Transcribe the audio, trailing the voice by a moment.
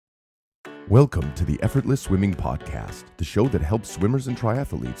Welcome to the Effortless Swimming Podcast, the show that helps swimmers and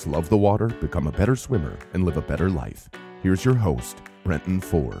triathletes love the water, become a better swimmer, and live a better life. Here's your host, Brenton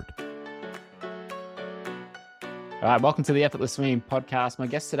Ford. All right, welcome to the Effortless Swimming Podcast. My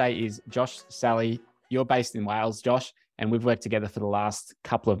guest today is Josh Salley. You're based in Wales, Josh, and we've worked together for the last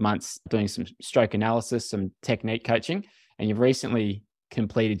couple of months doing some stroke analysis, some technique coaching, and you've recently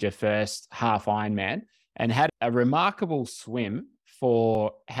completed your first Half Ironman and had a remarkable swim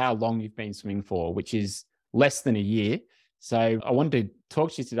for how long you've been swimming for, which is less than a year. So I wanted to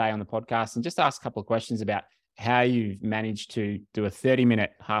talk to you today on the podcast and just ask a couple of questions about how you've managed to do a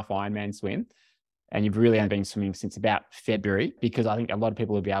 30-minute Half Ironman swim. And you've really only been swimming since about February, because I think a lot of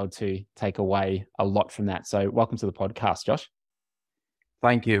people will be able to take away a lot from that. So welcome to the podcast, Josh.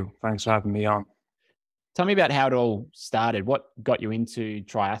 Thank you. Thanks for having me on. Tell me about how it all started. What got you into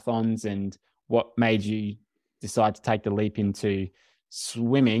triathlons and what made you decide to take the leap into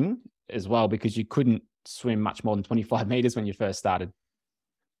swimming as well, because you couldn't swim much more than 25 meters when you first started?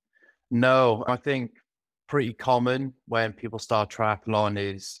 No, I think pretty common when people start triathlon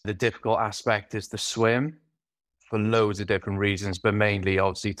is the difficult aspect is the swim for loads of different reasons, but mainly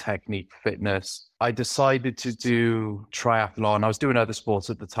obviously technique, fitness. I decided to do triathlon. I was doing other sports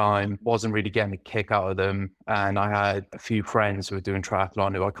at the time, wasn't really getting a kick out of them. And I had a few friends who were doing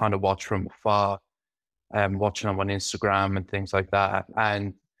triathlon who I kind of watched from afar, watching them on Instagram and things like that.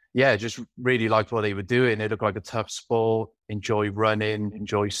 And yeah, just really liked what they were doing. It looked like a tough sport, enjoy running,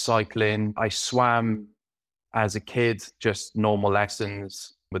 enjoy cycling. I swam as a kid, just normal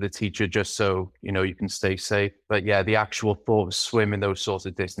lessons with a teacher, just so, you know, you can stay safe. But yeah, the actual thought of swimming those sorts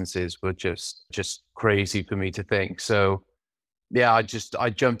of distances were just crazy for me to think. So yeah, I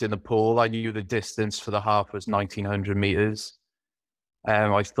jumped in the pool. I knew the distance for the half was 1900 meters.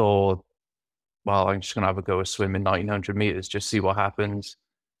 I thought, well, I'm just going to have a go at swimming 1900 meters, just see what happens.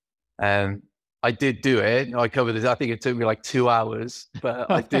 I did do it. I covered it. I think it took me like 2 hours, but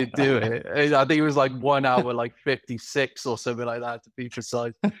I did do it. I think it was like 1 hour, like 56 or something like that, to be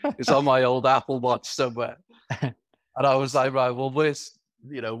precise. It's on my old Apple Watch somewhere. And I was like, right, well,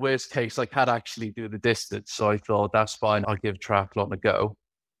 worst case, I can't actually do the distance. So I thought, that's fine. I'll give triathlon a go.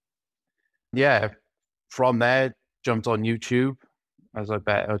 Yeah. From there, jumped on YouTube, as I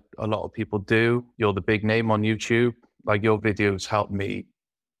bet a lot of people do. You're the big name on YouTube. Like, your videos helped me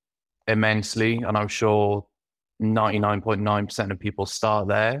immensely, and I'm sure 99.9% of people start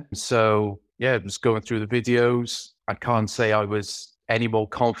there. So yeah, just going through the videos. I can't say I was any more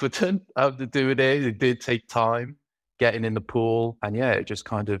confident after doing it. It did take time getting in the pool, and yeah, it just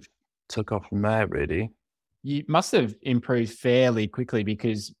kind of took off from there, really. You must have improved fairly quickly,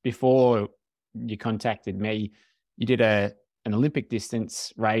 because before you contacted me, you did an Olympic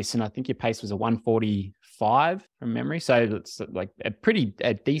distance race, and I think your pace was a 1:45 from memory. So it's like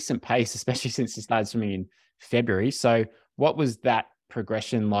a decent pace, especially since you started swimming in February. So what was that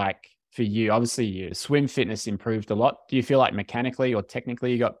progression like for you? Obviously, your swim fitness improved a lot. Do you feel like mechanically or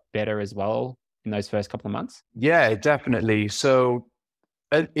technically you got better as well in those first couple of months? Yeah, definitely. So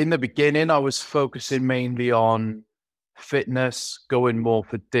in the beginning, I was focusing mainly on fitness, going more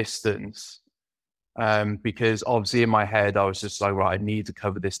for distance. Because obviously in my head, I was just like, right, I need to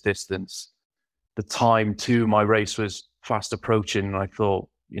cover this distance. The time to my race was fast approaching. And I thought,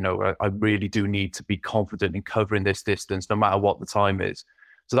 you know, I really do need to be confident in covering this distance, no matter what the time is.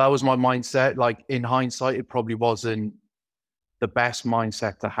 So that was my mindset. Like, in hindsight, it probably wasn't the best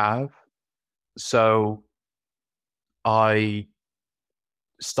mindset to have. So I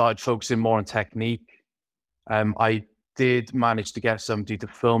started focusing more on technique. I did manage to get somebody to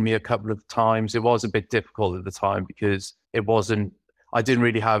film me a couple of times. It was a bit difficult at the time because I didn't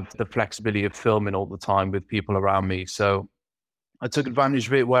really have the flexibility of filming all the time with people around me. So I took advantage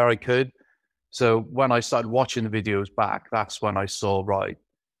of it where I could. So when I started watching the videos back, that's when I saw, right,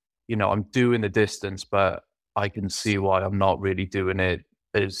 you know, I'm doing the distance, but I can see why I'm not really doing it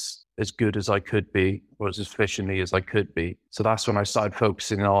as good as I could be, or as efficiently as I could be. So that's when I started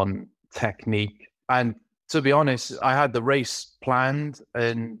focusing on technique. And to be honest, I had the race planned,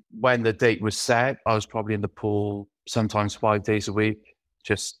 and when the date was set, I was probably in the pool sometimes 5 days a week,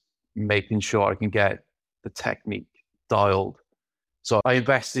 just making sure I can get the technique dialed. So I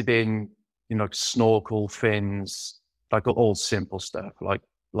invested in, you know, snorkel, fins, like all simple stuff,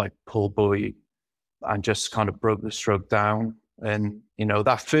 like pull buoy, and just kind of broke the stroke down. And, you know,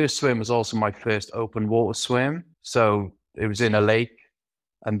 that first swim was also my first open water swim. So it was in a lake,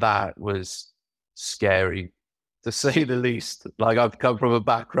 and that was scary, to say the least. Like, I've come from a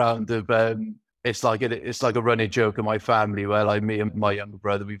background of it's like a running joke in my family where, like, me and my younger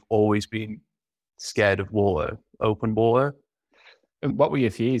brother, we've always been scared of water, open water. And what were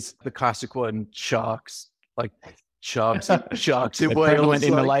your fears? The classic one, sharks. Like sharks in They're Wales. prevalent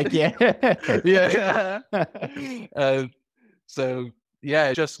in the Like, lake, yeah. yeah. So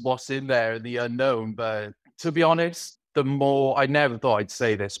yeah, just what's in there and the unknown. But to be honest, the more, I never thought I'd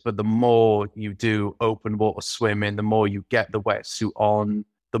say this, but the more you do open water swimming, the more you get the wetsuit on,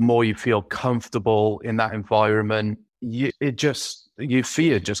 the more you feel comfortable in that environment. Your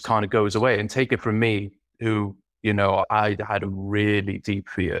fear just kind of goes away. And take it from me, who, I had a really deep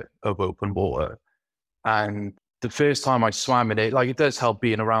fear of open water. And the first time I swam in it, like, it does help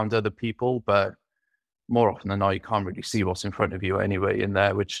being around other people, but more often than not, you can't really see what's in front of you anyway in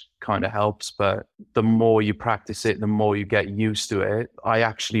there, which kind of helps. But the more you practice it, the more you get used to it. I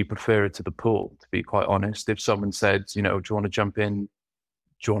actually prefer it to the pool, to be quite honest. If someone said, do you want to jump in?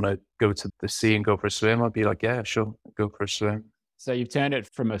 Do you want to go to the sea and go for a swim? I'd be like, yeah, sure, go for a swim. So you've turned it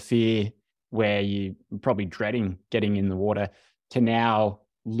from a fear where you were probably dreading getting in the water to now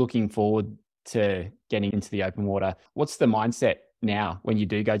looking forward to getting into the open water. What's the mindset now when you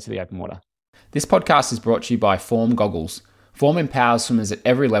do go to the open water? This podcast is brought to you by Form Goggles. Form empowers swimmers at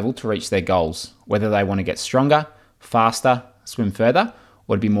every level to reach their goals, whether they want to get stronger, faster, swim further,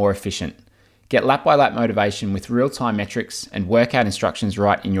 or to be more efficient. Get lap-by-lap motivation with real-time metrics and workout instructions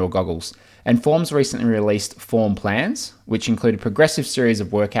right in your goggles. And Form's recently released Form Plans, which include a progressive series of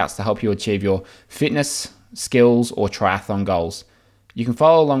workouts to help you achieve your fitness, skills, or triathlon goals. You can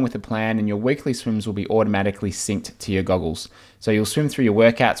follow along with the plan and your weekly swims will be automatically synced to your goggles. So you'll swim through your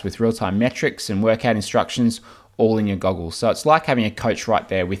workouts with real-time metrics and workout instructions all in your goggles. So it's like having a coach right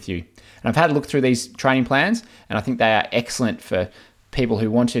there with you. And I've had a look through these training plans and I think they are excellent for people who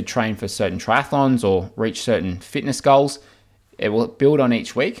want to train for certain triathlons or reach certain fitness goals. It will build on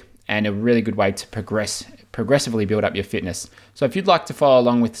each week and a really good way to progressively build up your fitness. So if you'd like to follow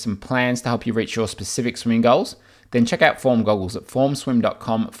along with some plans to help you reach your specific swimming goals, then check out Form Goggles at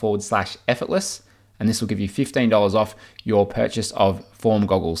formswim.com/effortless, and this will give you $15 off your purchase of Form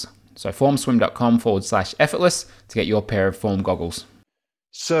Goggles. So formswim.com/effortless to get your pair of Form Goggles.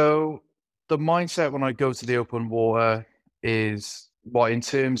 So the mindset when I go to the open water is what, in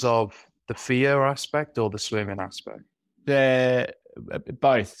terms of the fear aspect or the swimming aspect?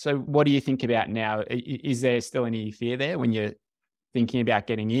 Both. So what do you think about now? Is there still any fear there when you're thinking about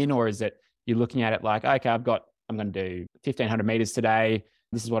getting in, or is it you're looking at it like, okay, I'm going to do 1,500 meters today.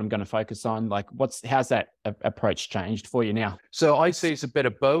 This is what I'm going to focus on. Like, how's that approach changed for you now? So I'd say it's a bit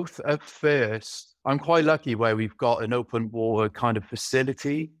of both. At first, I'm quite lucky where we've got an open water kind of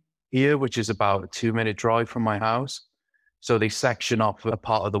facility here, which is about a 2-minute drive from my house. So they section off a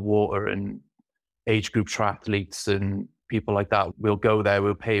part of the water, and age group triathletes and people like that, we'll go there,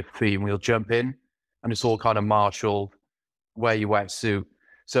 we'll pay a fee and we'll jump in, and it's all kind of marshaled, wear your wetsuit.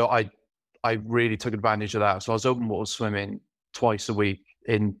 So I really took advantage of that. So I was open water swimming twice a week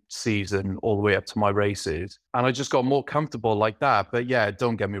in season all the way up to my races. And I just got more comfortable like that. But yeah,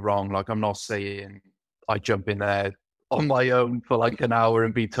 don't get me wrong. Like, I'm not saying I jump in there on my own for like an hour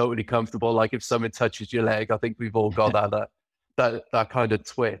and be totally comfortable. Like, if someone touches your leg, I think we've all got that kind of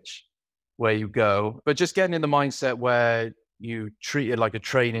twitch where you go. But just getting in the mindset where you treat it like a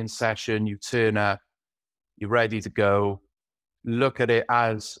training session, you turn up, you're ready to go. Look at it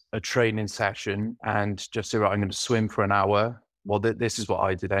as a training session and just say, right, I'm going to swim for an hour. Well, this is what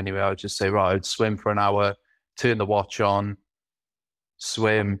I did anyway. I would just say, right, I'd swim for an hour, turn the watch on,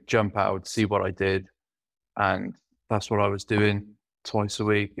 swim, jump out, see what I did. And that's what I was doing twice a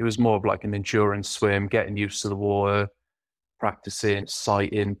week. It was more of like an endurance swim, getting used to the water, practicing,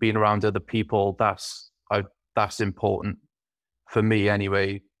 sighting, being around other people. That's important for me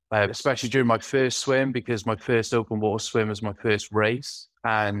anyway. Especially during my first swim, because my first open water swim was my first race.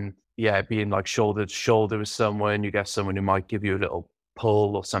 And yeah, being like shoulder to shoulder with someone, you get someone who might give you a little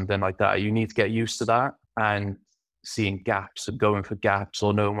pull or something like that. You need to get used to that, and seeing gaps and going for gaps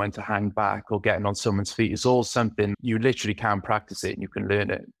or knowing when to hang back or getting on someone's feet is all something you literally can practice it and you can learn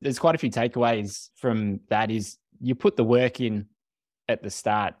it. There's quite a few takeaways from that. Is you put the work in at the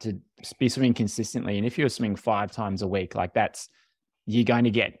start to be swimming consistently. And if you're swimming 5 times a week, like you're going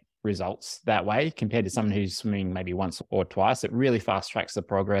to get results that way compared to someone who's swimming maybe once or twice. It really fast tracks the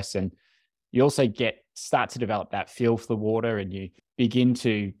progress. And you also start to develop that feel for the water, and you begin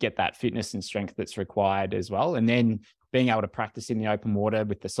to get that fitness and strength that's required as well. And then being able to practice in the open water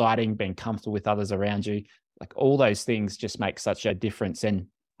with the sighting, being comfortable with others around you, like all those things just make such a difference. And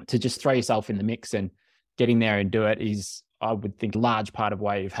to just throw yourself in the mix and getting there and do it is, I would think, a large part of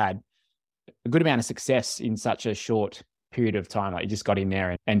why you've had a good amount of success in such a short period of time. Like, you just got in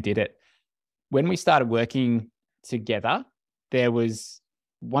there and did it. When we started working together, there was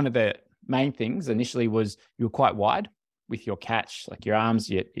one of the main things initially was you were quite wide with your catch, like your arms,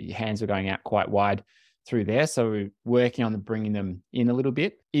 your hands were going out quite wide through there. So we're working on bringing them in a little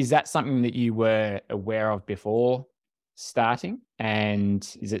bit. Is that something that you were aware of before starting? And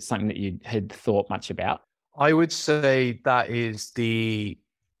is it something that you had thought much about? I would say that is the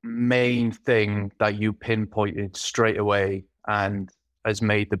main thing that you pinpointed straight away and has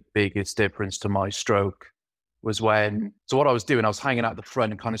made the biggest difference to my stroke was so what I was doing, I was hanging out the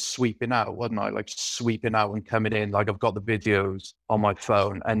front and kind of sweeping out, wasn't I? Like sweeping out and coming in, like I've got the videos on my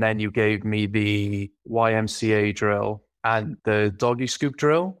phone. And then you gave me the YMCA drill and the doggy scoop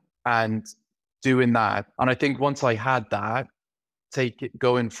drill and doing that. And I think once I had that,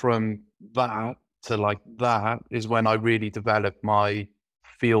 going from that to like that is when I really developed my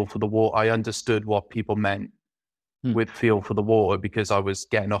feel for the water. I understood what people meant with feel for the water because I was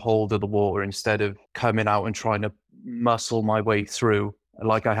getting a hold of the water instead of coming out and trying to muscle my way through.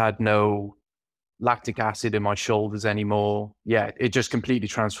 Like I had no lactic acid in my shoulders anymore. Yeah, it just completely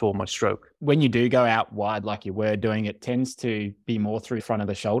transformed my stroke. When you do go out wide like you were doing, it tends to be more through the front of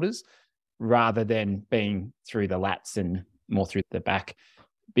the shoulders rather than being through the lats and more through the back,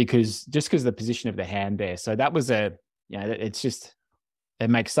 because of the position of the hand there. So that was it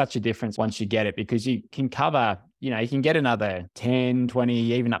makes such a difference once you get it, because you can cover, you can get another 10,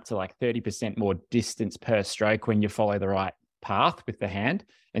 20, even up to like 30% more distance per stroke when you follow the right path with the hand.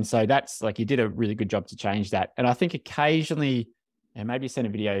 And so that's like, you did a really good job to change that. And I think occasionally, and maybe send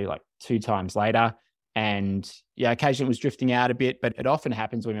a video like 2 times later, and occasionally it was drifting out a bit, but it often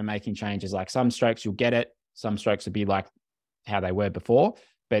happens when we're making changes. Like some strokes you'll get it, some strokes will be like how they were before,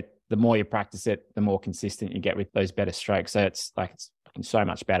 but the more you practice it, the more consistent you get with those better strokes. So it's so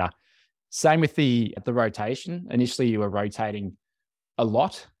much better. Same with the rotation. Initially you were rotating a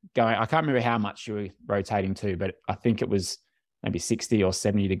lot I can't remember how much you were rotating to, but I think it was maybe 60 or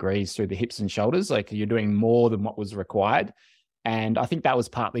 70 degrees through the hips and shoulders. Like you're doing more than what was required. And I think that was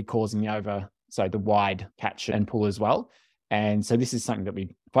partly causing the wide catch and pull as well. And so this is something that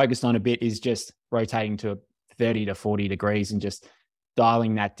we focused on a bit, is just rotating to 30 to 40 degrees and just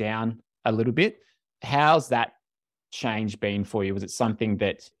dialing that down a little bit. How's that change been for you? Was it something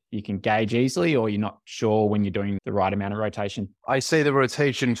that you can gauge easily, or you're not sure when you're doing the right amount of rotation? I say the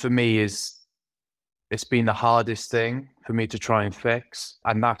rotation for me it's been the hardest thing for me to try and fix.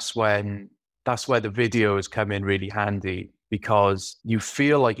 And that's where the videos come in really handy, because you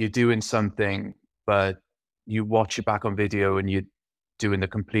feel like you're doing something, but you watch it back on video and you're doing the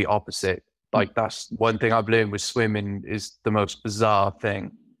complete opposite. Like that's one thing I've learned with swimming is the most bizarre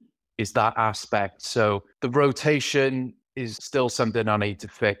thing is that aspect. So the rotation is still something I need to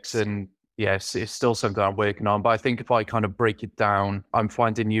fix. And yes, it's still something I'm working on. But I think if I kind of break it down, I'm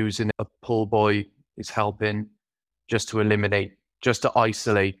finding using a pull buoy is helping just to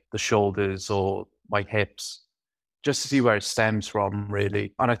isolate the shoulders or my hips, just to see where it stems from,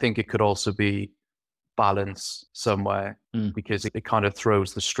 really. And I think it could also be balance somewhere because it kind of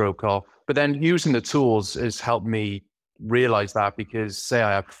throws the stroke off. But then using the tools has helped me realize that, because say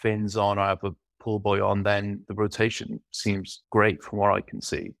I have fins on, or I have a pull buoy on, then the rotation seems great from what I can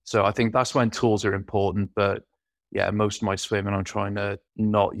see. So I think that's when tools are important. But yeah, most of my swimming, I'm trying to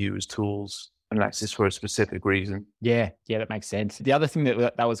not use tools unless it's for a specific reason. Yeah, that makes sense. The other thing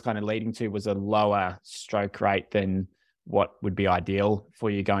that was kind of leading to was a lower stroke rate than what would be ideal for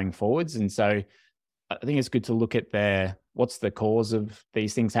you going forwards. And so I think it's good to look at what's the cause of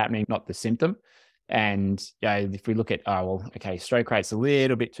these things happening, not the symptom. And if we look at, stroke rate's a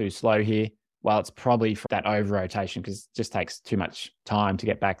little bit too slow here, well, it's probably for that over rotation, because it just takes too much time to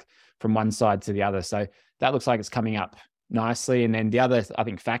get back from one side to the other. So that looks like it's coming up nicely. And then the other, I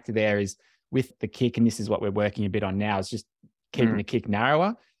think, factor there is with the kick, and this is what we're working a bit on now, is just keeping the kick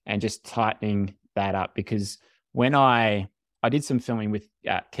narrower and just tightening that up. Because when I did some filming with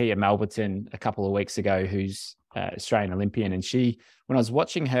Kia Malberton a couple of weeks ago, who's Australian Olympian, and when I was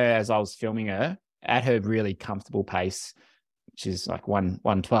watching her as I was filming her at her really comfortable pace, which is like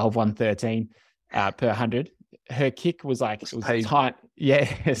 112, 113 per 100, her kick was like, it was tight. Yeah.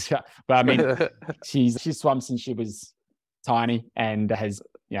 But I mean, she swam since she was tiny and has,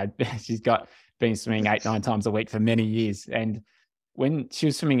 she's been swimming 8-9 times a week for many years. And when she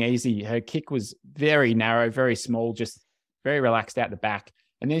was swimming easy, her kick was very narrow, very small, just very relaxed out the back.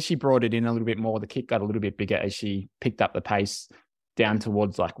 And then she brought it in a little bit more. The kick got a little bit bigger as she picked up the pace down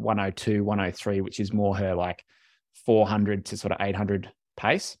towards like 102, 103, which is more her like 400 to sort of 800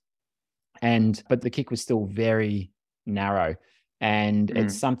 pace. But the kick was still very narrow. And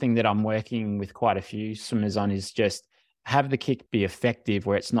it's something that I'm working with quite a few swimmers on, is just have the kick be effective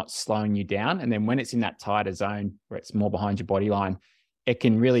where it's not slowing you down. And then when it's in that tighter zone where it's more behind your body line, it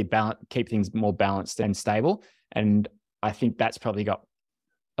can really keep things more balanced and stable. And I think that's probably got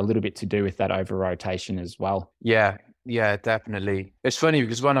a little bit to do with that over rotation as well. Yeah, definitely. It's funny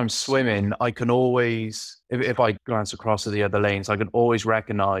because when I'm swimming, I can always, if I glance across to the other lanes, I can always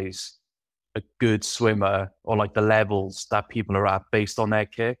recognize a good swimmer or like the levels that people are at based on their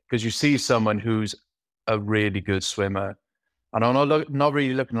kick. Because you see someone who's a really good swimmer, and I'm not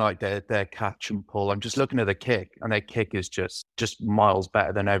really looking like their catch and pull. I'm just looking at the kick, and their kick is just miles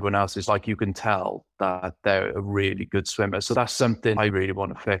better than everyone else's. Like you can tell that they're a really good swimmer. So that's something I really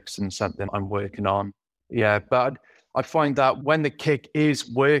want to fix and something I'm working on. Yeah, but I find that when the kick is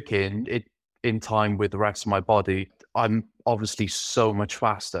working, it in time with the rest of my body, I'm obviously so much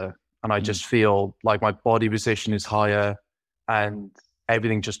faster, and I just feel like my body position is higher, and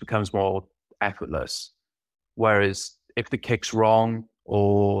everything just becomes more effortless. Whereas if the kick's wrong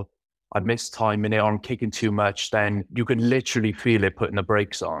or I miss timing it or I'm kicking too much, then you can literally feel it putting the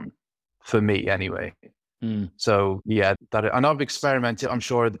brakes on, for me anyway. So yeah, and I've experimented. I'm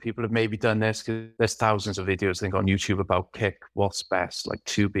sure other people have maybe done this because there's thousands of videos I think on YouTube about kick, what's best, like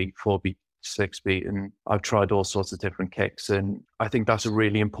 2 beat, 4 beat, 6 beat. And I've tried all sorts of different kicks. And I think that's a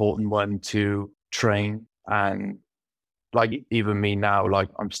really important one to train. And like even me now, like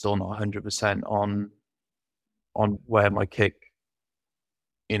I'm still not 100% on where my kick,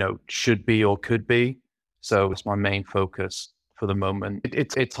 should be or could be. So it's my main focus for the moment.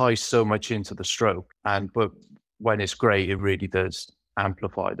 It ties so much into the stroke, but when it's great, it really does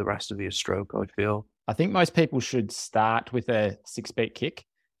amplify the rest of your stroke, I feel. I think most people should start with a 6-beat kick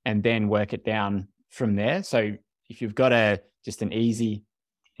and then work it down from there. So if you've got just an easy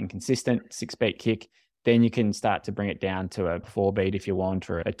and consistent 6-beat kick, then you can start to bring it down to a 4-beat if you want,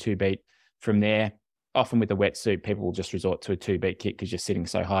 or a 2-beat from there. Often with a wetsuit, people will just resort to a 2-beat kick because you're sitting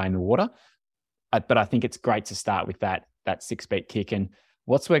so high in the water. But I think it's great to start with that 6-beat kick. And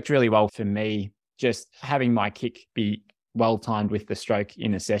what's worked really well for me, just having my kick be well timed with the stroke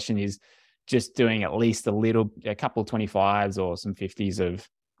in a session, is just doing at least a couple of 25s or some 50s of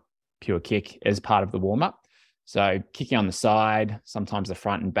pure kick as part of the warm-up. So kicking on the side, sometimes the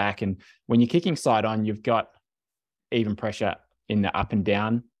front and back. And when you're kicking side on, you've got even pressure in the up and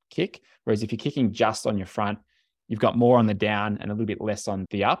down kick. Whereas if you're kicking just on your front, you've got more on the down and a little bit less on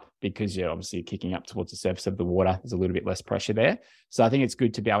the up, because you're obviously kicking up towards the surface of the water. There's a little bit less pressure there. So I think it's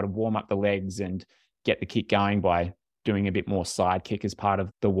good to be able to warm up the legs and get the kick going by doing a bit more side kick as part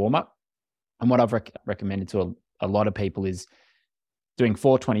of the warm-up. And what I've recommended to a lot of people is doing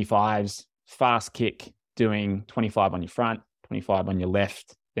 4 25s, fast kick, doing 25 on your front, 25 on your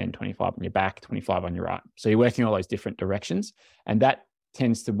left, then 25 on your back, 25 on your right. So you're working all those different directions, and that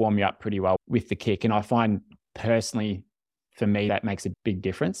tends to warm you up pretty well with the kick. And I find personally, for me, that makes a big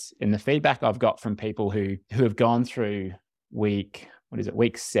difference. In the feedback I've got from people who have gone through week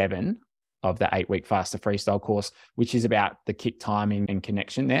 7 of the 8-week faster freestyle course, which is about the kick timing and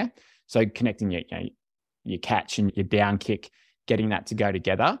connection there. So connecting your catch and your down kick, getting that to go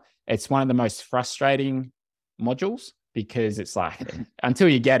together. It's one of the most frustrating modules, because it's like, until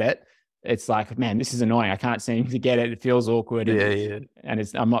you get it, it's like, man, this is annoying. I can't seem to get it. It feels awkward. And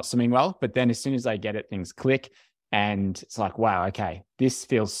I'm not swimming well. But then as soon as I get it, things click. And it's like, wow, okay, this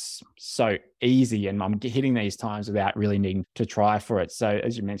feels so easy. And I'm hitting these times without really needing to try for it. So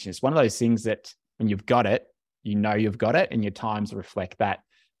as you mentioned, it's one of those things that when you've got it, you've got it, and your times reflect that,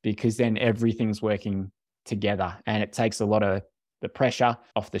 because then everything's working together and it takes a lot of the pressure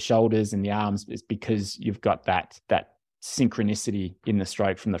off the shoulders and the arms, is because you've got that synchronicity in the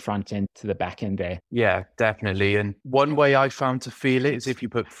stroke from the front end to the back end there. Yeah, definitely. And one way I found to feel it is if you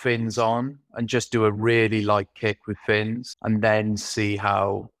put fins on and just do a really light kick with fins, and then see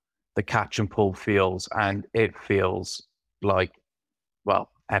how the catch and pull feels. And it feels like, well,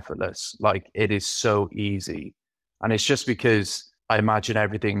 effortless. Like it is so easy. And it's just because I imagine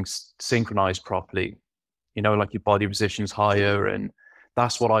everything's synchronized properly, like your body position's higher, and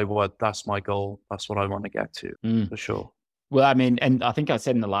that's what I want. That's my goal. That's what I want to get to, for sure. Well, I mean, and I think I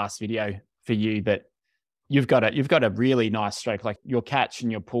said in the last video for you that you've got a really nice stroke. Like your catch and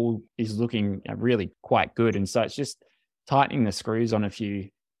your pull is looking really quite good. And so it's just tightening the screws on a few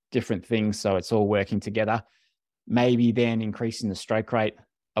different things so it's all working together. Maybe then increasing the stroke rate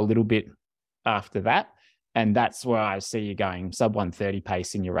a little bit after that. And that's where I see you going sub 130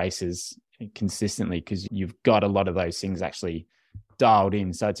 pace in your races consistently, because you've got a lot of those things actually dialed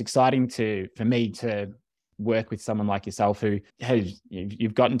in. So it's exciting for me to work with someone like yourself who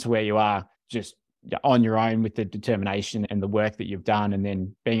you've gotten to where you are just on your own with the determination and the work that you've done, and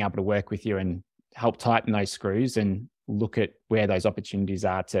then being able to work with you and help tighten those screws and look at where those opportunities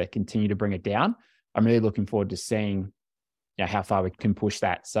are to continue to bring it down. I'm really looking forward to seeing how far we can push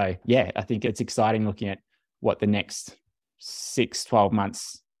that. So yeah, I think it's exciting looking at what the next 6-12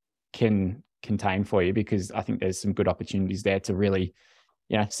 months can contain for you, because I think there's some good opportunities there to really,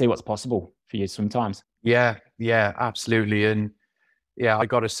 see what's possible for your swim times. Yeah, absolutely. And yeah, I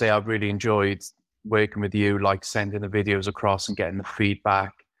got to say, I've really enjoyed working with you, like sending the videos across and getting the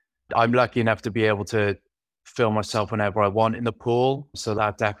feedback. I'm lucky enough to be able to film myself whenever I want in the pool, so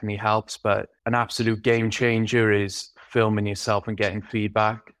that definitely helps. But an absolute game changer is filming yourself and getting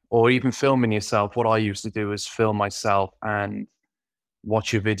feedback, or even filming yourself. What I used to do is film myself and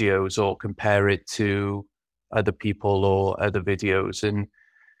watch your videos or compare it to other people or other videos, and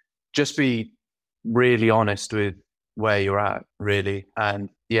just be really honest with where you're at, really. And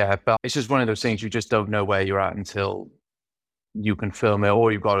yeah, but it's just one of those things, you just don't know where you're at until you can film it,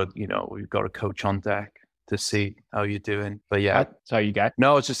 or you've got a coach on deck to see how you're doing. But yeah. So you go.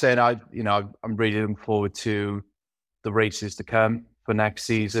 No, I was just saying, I'm really looking forward to the races to come for next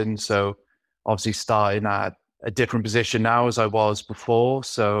season. So obviously starting at a different position now as I was before.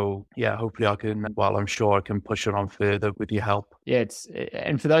 So yeah, hopefully I'm sure I can push it on further with your help. Yeah,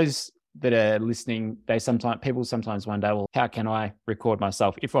 and for those that are listening, people sometimes wonder, well, how can I record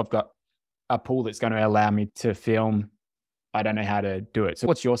myself if I've got a pool that's going to allow me to film? I don't know how to do it. So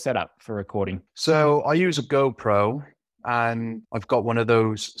what's your setup for recording? So I use a GoPro, and I've got one of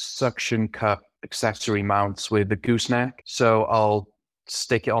those suction cup accessory mounts with the gooseneck. So I'll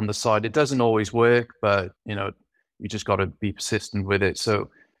stick it on the side. It doesn't always work, but you just got to be persistent with it. So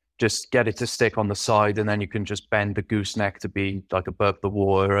just get it to stick on the side, and then you can just bend the gooseneck to be like above the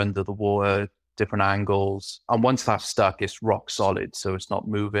water, under the water, different angles. And once that's stuck, it's rock solid, so it's not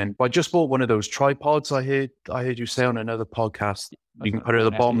moving. But I just bought one of those tripods. I heard you say on another podcast, you can put it at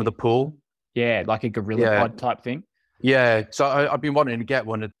the bottom of the pool. Yeah, like a gorilla pod type thing. Yeah, so I've been wanting to get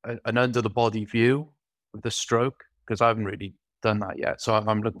one, an under the body view of the stroke, because I haven't really done that yet. So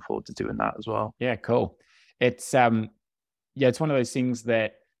I'm looking forward to doing that as well. Yeah, cool. It's it's one of those things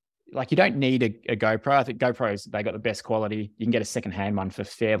that, like, you don't need a GoPro. I think GoPros, they got the best quality. You can get a secondhand one for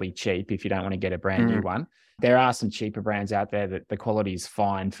fairly cheap if you don't want to get a brand new one. There are some cheaper brands out there that the quality is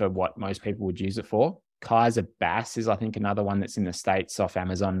fine for what most people would use it for. Kaiser Bass is, I think, another one that's in the States off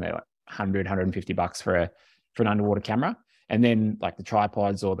Amazon. They're like $100-$150 for an underwater camera. And then like the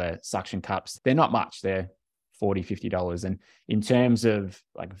tripods or the suction cups, they're not much. They're $40-$50. And in terms of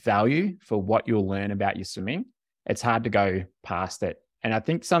like value for what you'll learn about your swimming, it's hard to go past it. And I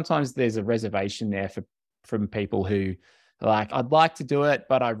think sometimes there's a reservation there from people who are like, I'd like to do it,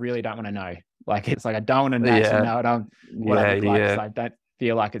 but I really don't want to know. Like, it's like, I don't want to actually know what I look like. So I don't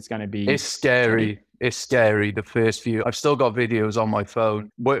feel like it's going to be. It's scary. It's scary. The first few, I've still got videos on my phone.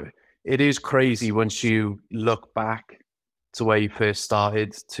 It is crazy once you look back to where you first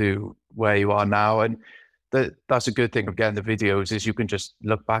started to where you are now. And that's a good thing of getting the videos, is you can just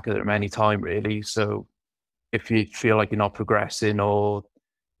look back at them any time, really. So if you feel like you're not progressing, or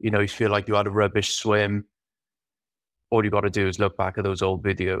you feel like you had a rubbish swim, all you got to do is look back at those old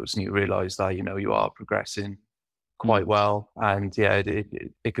videos and you realize that you are progressing quite well. And yeah,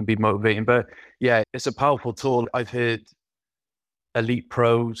 it can be motivating. But yeah, it's a powerful tool. I've heard elite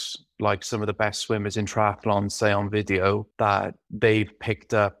pros, like some of the best swimmers in triathlon, say on video that they've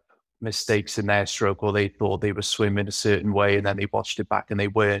picked up mistakes in their stroke, or they thought they were swimming a certain way and then they watched it back and they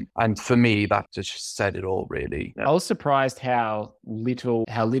weren't. And for me, that just said it all, really. I was surprised how little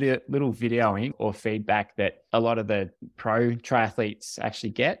videoing or feedback that a lot of the pro triathletes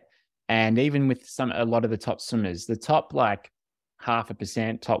actually get. And even with a lot of the top swimmers, the top like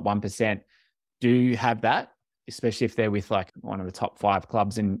 0.5%, top 1% do have that, especially if they're with like one of the top 5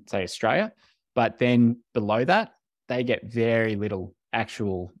 clubs in, say, Australia. But then below that, they get very little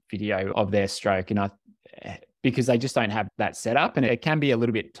actual video of their stroke, and because they just don't have that set up. And it can be a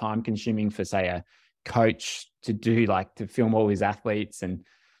little bit time consuming for, say, a coach to do, like, to film all his athletes and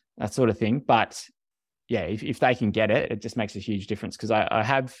that sort of thing. But yeah, if they can get it, it just makes a huge difference. Because I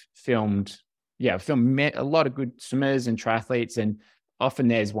have filmed a lot of good swimmers and triathletes, and often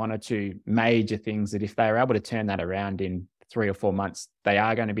there's one or two major things that if they are able to turn that around in 3 or 4 months, they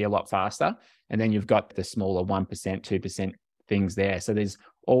are going to be a lot faster. And then you've got the smaller 1%, 2% things there. So there's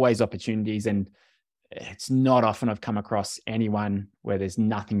always opportunities, and it's not often I've come across anyone where there's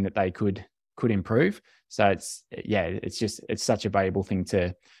nothing that they could improve. So it's such a valuable thing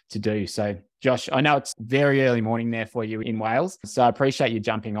to do. So Josh, I know it's very early morning there for you in Wales, so I appreciate you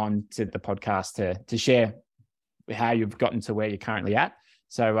jumping on to the podcast to share how you've gotten to where you're currently at.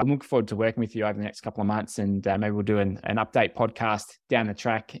 So I'm looking forward to working with you over the next couple of months, and maybe we'll do an update podcast down the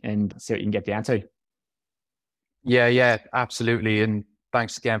track and see what you can get down to. Yeah, absolutely. And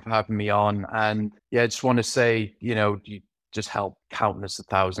thanks again for having me on. And yeah, I just want to say, just helped countless of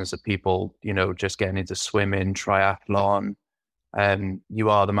thousands of people, you know, just getting into swimming, triathlon. And you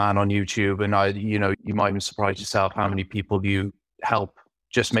are the man on YouTube, and you know, you might even surprise yourself how many people you help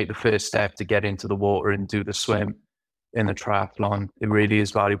just make the first step to get into the water and do the swim in the triathlon. It really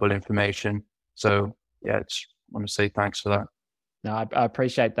is valuable information. So yeah, I just want to say thanks for that. No, I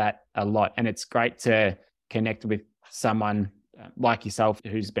appreciate that a lot. And it's great to connect with someone like yourself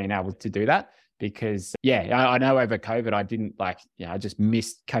who's been able to do that. Because I know over COVID, I just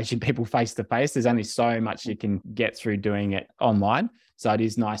missed coaching people face to face. There's only so much you can get through doing it online. So it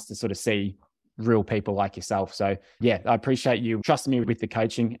is nice to sort of see real people like yourself. So I appreciate you trusting me with the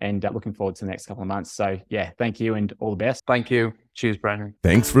coaching, and looking forward to the next couple of months. So thank you and all the best. Thank you. Cheers, Brendan.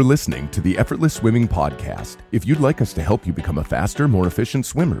 Thanks for listening to the Effortless Swimming Podcast. If you'd like us to help you become a faster, more efficient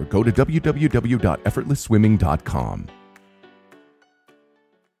swimmer, go to www.effortlessswimming.com.